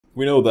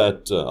We know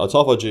that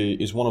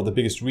autophagy is one of the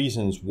biggest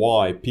reasons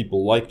why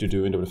people like to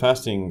do intermittent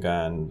fasting,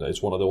 and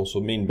it's one of the also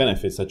main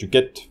benefits that you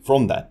get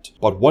from that.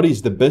 But what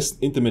is the best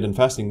intermittent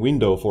fasting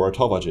window for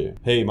autophagy?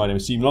 Hey, my name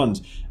is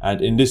Siim,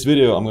 and in this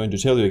video I'm going to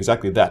tell you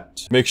exactly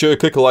that. Make sure you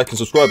click a like and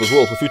subscribe as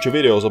well for future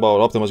videos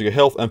about optimizing your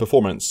health and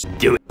performance.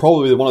 Do it.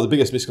 Probably one of the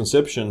biggest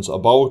misconceptions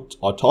about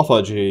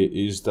autophagy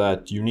is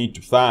that you need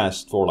to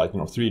fast for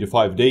 3 to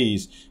 5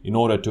 days in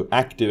order to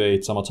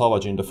activate some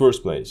autophagy in the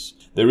first place.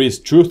 There is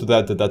truth to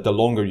that the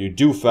longer you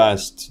do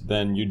fast,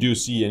 then you do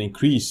see an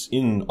increase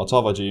in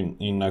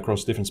autophagy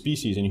across different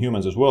species, in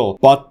humans as well.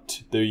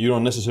 But you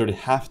don't necessarily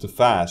have to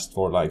fast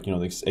for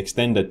this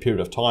extended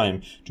period of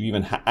time to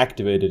even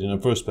activate it in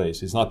the first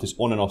place. It's not this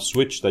on and off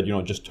switch that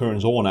just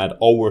turns on at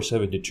hour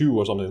 72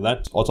 or something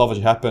like that.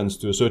 Autophagy happens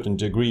to a certain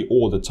degree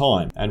all the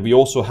time. And we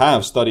also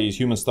have studies,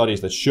 human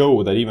studies, that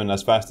show that even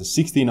as fast as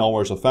 16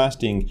 hours of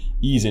fasting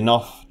is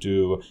enough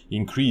to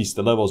increase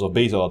the levels of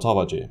basal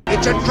autophagy.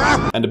 It's a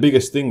trap! And the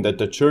biggest thing that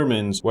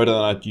determines whether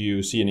or not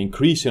you see an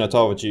increase in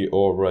autophagy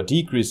or a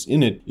decrease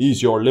in it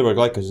is your liver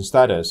glycogen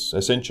status,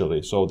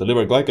 essentially. So the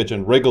liver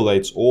glycogen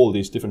regulates all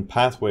these different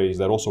pathways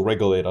that also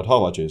regulate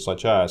autophagy,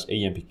 such as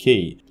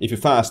AMPK. If you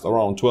fast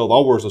around 12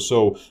 hours or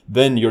so,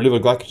 then your liver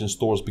glycogen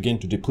stores begin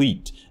to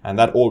deplete, and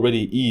that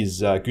already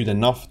is good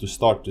enough to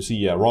start to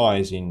see a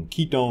rise in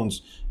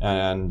ketones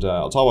and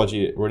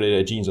autophagy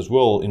related genes as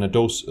well in a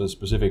dose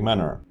specific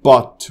manner.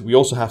 But we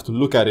also have to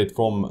look at it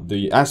from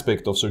the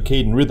aspect of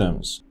circadian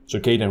rhythms.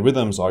 Circadian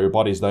rhythms are your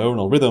body's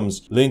diurnal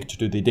rhythms linked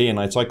to the day and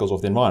night cycles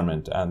of the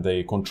environment, and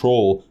they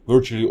control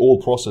virtually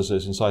all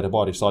processes inside the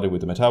body, starting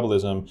with the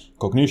metabolism,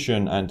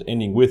 cognition, and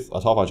ending with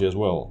autophagy as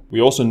well.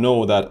 We also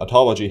know that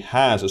autophagy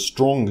has a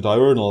strong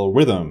diurnal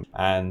rhythm,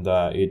 and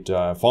it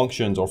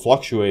functions or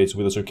fluctuates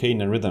with a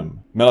circadian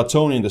rhythm.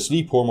 Melatonin, the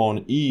sleep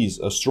hormone, is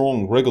a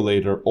strong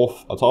regulator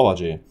of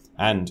autophagy.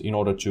 And in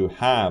order to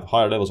have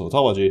higher levels of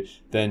autophagy,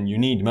 then you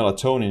need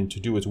melatonin to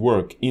do its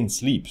work in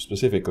sleep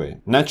specifically.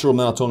 Natural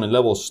melatonin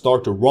levels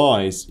start to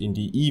rise in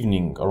the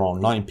evening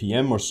around 9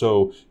 p.m. or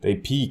so. They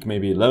peak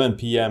maybe 11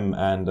 p.m.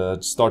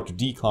 and start to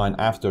decline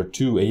after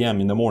 2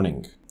 a.m. in the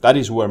morning. That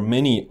is where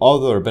many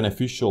other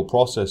beneficial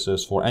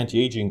processes for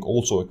anti-aging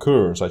also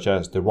occur, such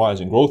as the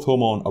rise in growth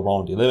hormone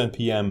around 11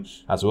 p.m.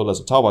 as well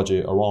as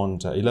autophagy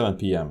around 11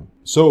 p.m.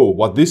 So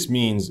what this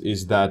means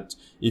is that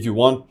if you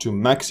want to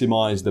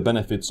maximize the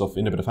benefits of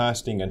intermittent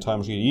fasting and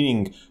time-restricted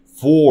eating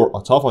for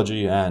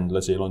autophagy and,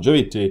 let's say,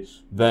 longevity,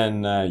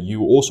 then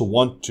you also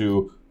want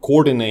to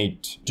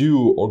coordinate,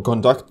 do or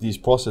conduct these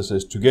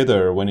processes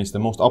together when it's the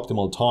most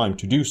optimal time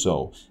to do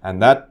so.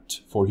 And that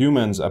for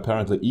humans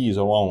apparently is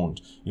around,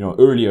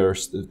 earlier,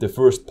 the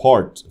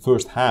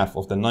first half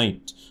of the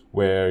night,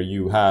 where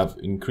you have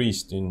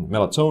increased in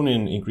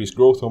melatonin, increased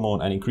growth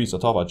hormone, and increased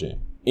autophagy.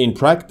 In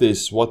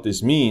practice, what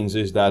this means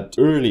is that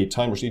early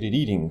time-restricted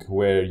eating,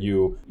 where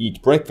you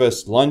eat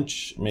breakfast,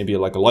 lunch, maybe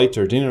like a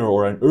lighter dinner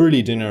or an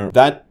early dinner,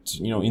 that,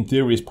 in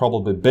theory is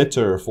probably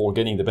better for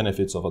getting the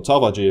benefits of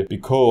autophagy,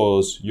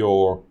 because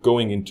you're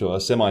going into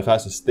a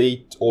semi-fasted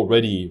state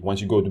already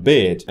once you go to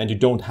bed, and you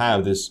don't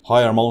have this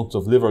higher amount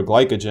of liver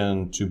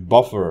glycogen to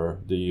buffer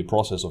the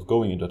process of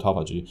going into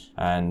autophagy,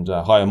 and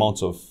high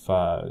amounts of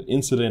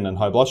insulin and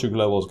high blood sugar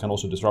levels can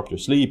also disrupt your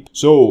sleep.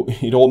 So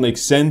it all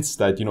makes sense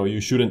that, you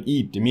shouldn't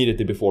eat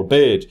immediately before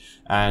bed,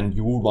 and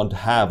you would want to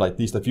have at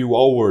least a few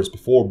hours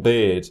before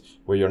bed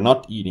where you're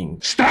not eating.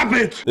 Stop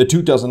it! The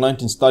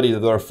 2019 study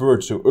that I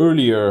referred to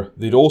earlier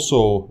did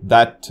also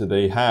that.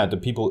 They had the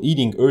people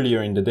eating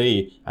earlier in the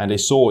day, and they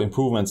saw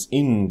improvements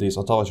in these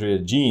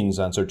autophagy-related genes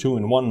and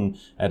sirtuin-1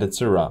 and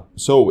etc.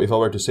 So if I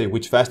were to say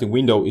which fasting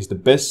window is the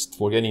best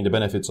for getting the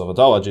benefits of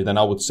autophagy, then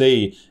I would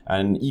say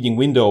an eating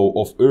window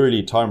of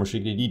early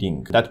time-restricted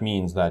eating. That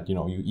means that,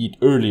 you eat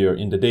earlier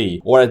in the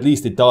day, or at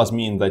least it does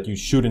mean that you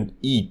shouldn't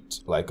eat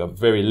like a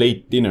very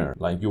late dinner.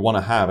 Like, you want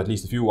to have at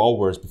least a few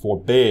hours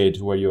before bed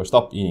where you're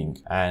stopped eating.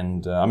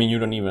 And you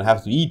don't even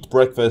have to eat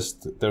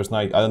breakfast.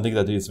 I don't think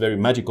that it's very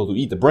magical to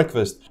eat the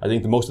breakfast. I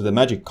think most of the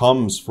magic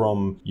comes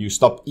from you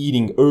stop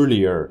eating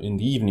earlier in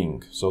the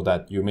evening, so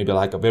that you maybe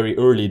like a very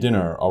early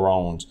dinner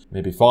around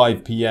maybe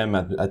 5 p.m.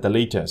 at the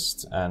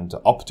latest. And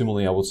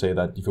optimally, I would say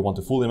that if you want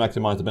to fully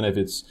maximize the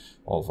benefits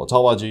of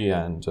autophagy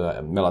and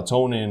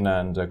melatonin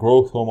and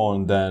growth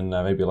hormone, then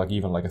maybe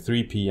even a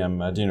 3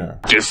 p.m. dinner.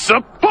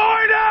 Disappointed!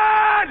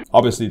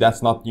 Obviously,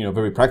 that's not,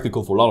 very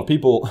practical for a lot of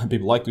people.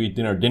 People like to eat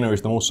dinner. Dinner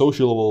is the most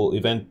sociable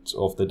event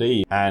of the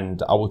day.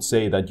 And I would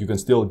say that you can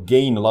still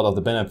gain a lot of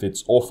the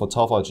benefits of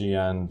autophagy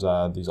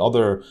and these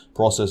other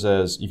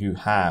processes if you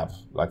have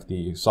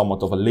the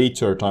somewhat of a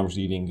later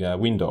time-restricted eating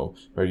window,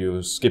 where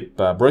you skip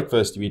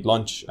breakfast, you eat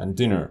lunch and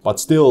dinner. But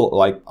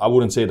still, I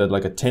wouldn't say that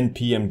a 10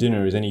 p.m.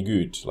 dinner is any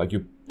good.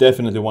 You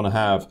definitely want to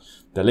have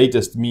the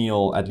latest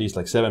meal at least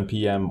 7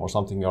 p.m. or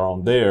something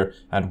around there,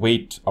 and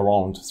wait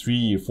around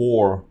 3,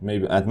 4,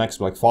 maybe at max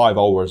 5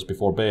 hours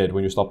before bed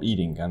when you stop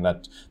eating. And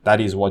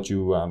that is what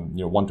you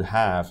want to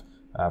have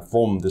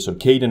from the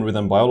circadian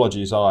rhythm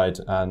biology side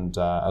and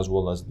as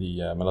well as the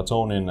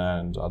melatonin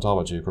and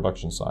autophagy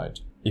production side.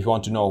 If you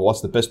want to know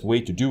what's the best way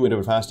to do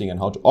intermittent fasting and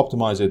how to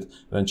optimize it,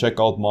 then check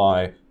out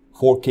my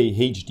 4K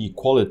HD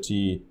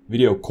quality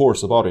video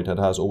course about it that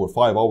has over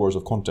 5 hours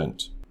of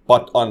content.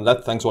 But on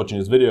that, thanks for watching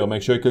this video.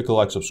 Make sure you click the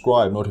like,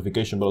 subscribe,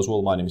 notification bell as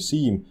well. My name is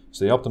Siim.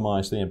 Stay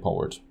optimized, stay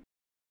empowered.